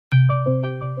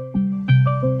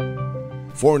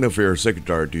Foreign Affairs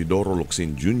Secretary Teodoro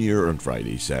Locsin Jr. on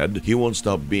Friday said he won't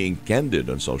stop being candid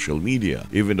on social media,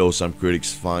 even though some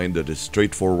critics find that his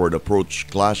straightforward approach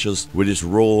clashes with his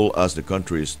role as the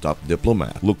country's top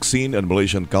diplomat. Locsin and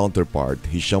Malaysian counterpart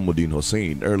Hishammuddin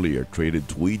Hussein earlier traded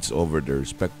tweets over their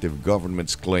respective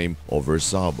governments' claim over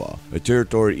Sabah, a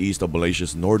territory east of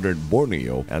Malaysia's northern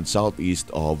Borneo and southeast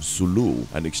of Sulu,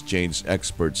 an exchange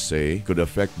experts say could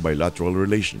affect bilateral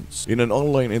relations. In an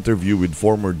online interview with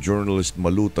former journalist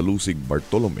Malu Talusig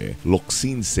Bartolome,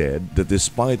 Locsin said that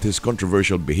despite his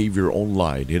controversial behavior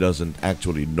online, he doesn't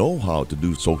actually know how to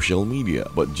do social media,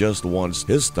 but just wants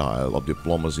his style of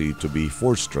diplomacy to be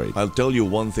forthright. I'll tell you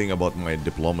one thing about my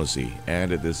diplomacy,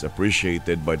 and it is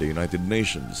appreciated by the United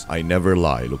Nations. I never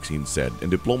lie, Locsin said. In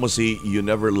diplomacy, you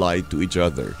never lie to each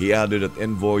other. He added that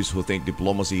envoys who think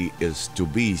diplomacy is to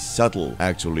be subtle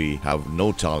actually have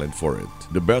no talent for it.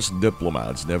 The best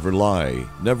diplomats never lie,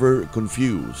 never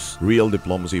confuse. Real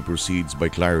diplomacy proceeds by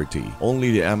clarity.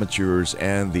 Only the amateurs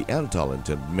and the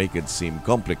untalented make it seem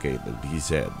complicated, he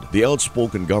said. The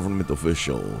outspoken government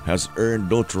official has earned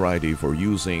notoriety for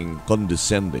using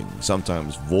condescending,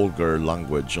 sometimes vulgar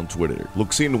language on Twitter.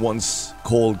 Locsin once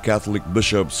called Catholic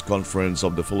Bishops' Conference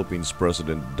of the Philippines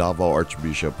President Davao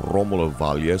Archbishop Romulo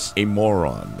Valles a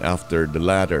moron after the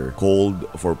latter called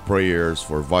for prayers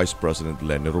for Vice President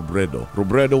Leni Robredo.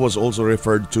 Robredo was also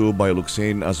referred to by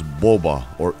Locsin as boba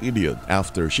or idiot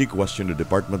after she questioned the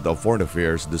Department of Foreign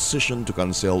Affairs' decision to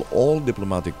cancel all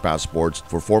diplomatic passports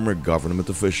for former government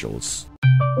officials.